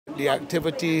the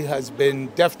activity has been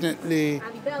definitely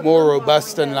more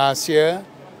robust than last year.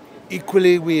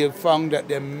 Equally, we have found that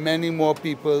there are many more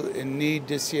people in need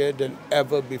this year than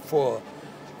ever before.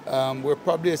 We're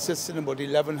probably assisting about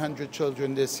 1,100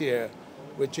 children this year,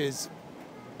 which is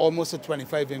almost a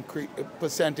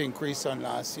 25% increase on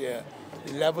last year.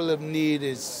 The level of need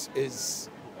is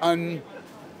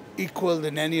unequal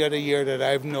in any other year that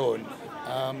I've known.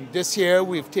 This year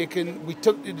we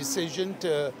took the decision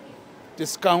to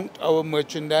discount our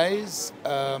merchandise,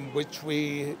 which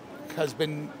has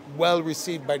been well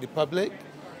received by the public.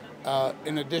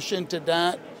 In addition to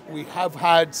that, we have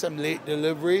had some late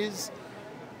deliveries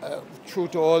true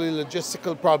to all the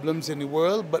logistical problems in the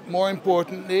world, but more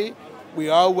importantly, we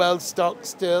are well stocked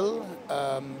still.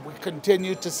 We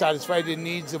continue to satisfy the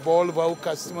needs of all of our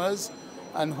customers,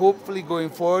 and hopefully going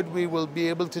forward we will be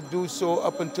able to do so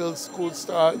up until school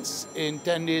starts in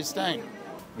 10 days' time.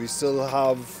 We still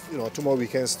have 2 more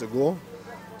weekends to go,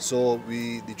 so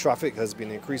the traffic has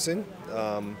been increasing.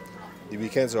 The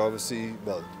weekends are obviously,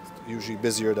 usually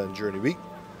busier than during the week.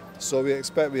 So we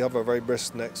expect we have a very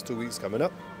brisk next 2 weeks coming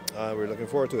up. We're looking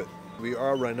forward to it. We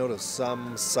are running out of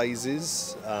some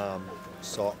sizes,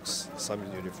 socks, some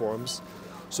uniforms.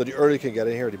 So the earlier you can get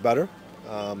in here, the better.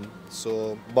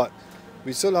 But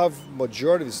we still have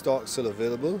majority of the stock still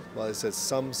available. Well, I said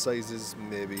some sizes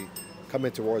maybe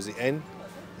coming towards the end.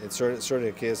 In certainly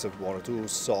in the case of 1 or 2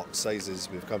 sock sizes,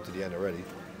 we've come to the end already.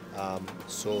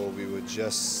 So we would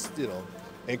just,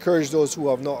 encourage those who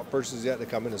have not purchased yet to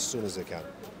come in as soon as they can.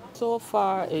 So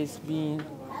far, it's been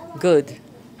good.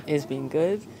 It's been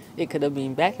good. It could have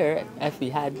been better if we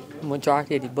had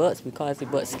majority of the boats because the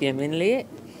boats came in late,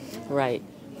 right?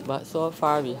 But so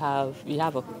far, we have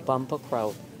a bumper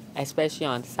crowd, especially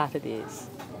on Saturdays.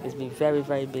 It's been very,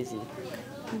 very busy.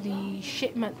 The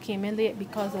shipment came in late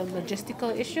because of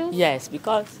logistical issues? Yes,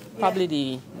 because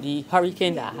probably the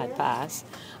hurricane that had passed,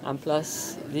 and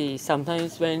plus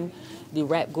sometimes when the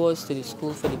rep goes to the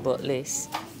school for the book list,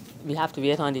 we have to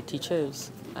wait on the teachers,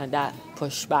 and that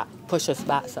push us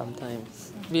back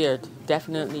sometimes. We are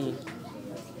definitely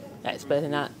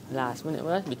expecting that last minute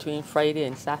rush between Friday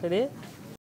and Saturday.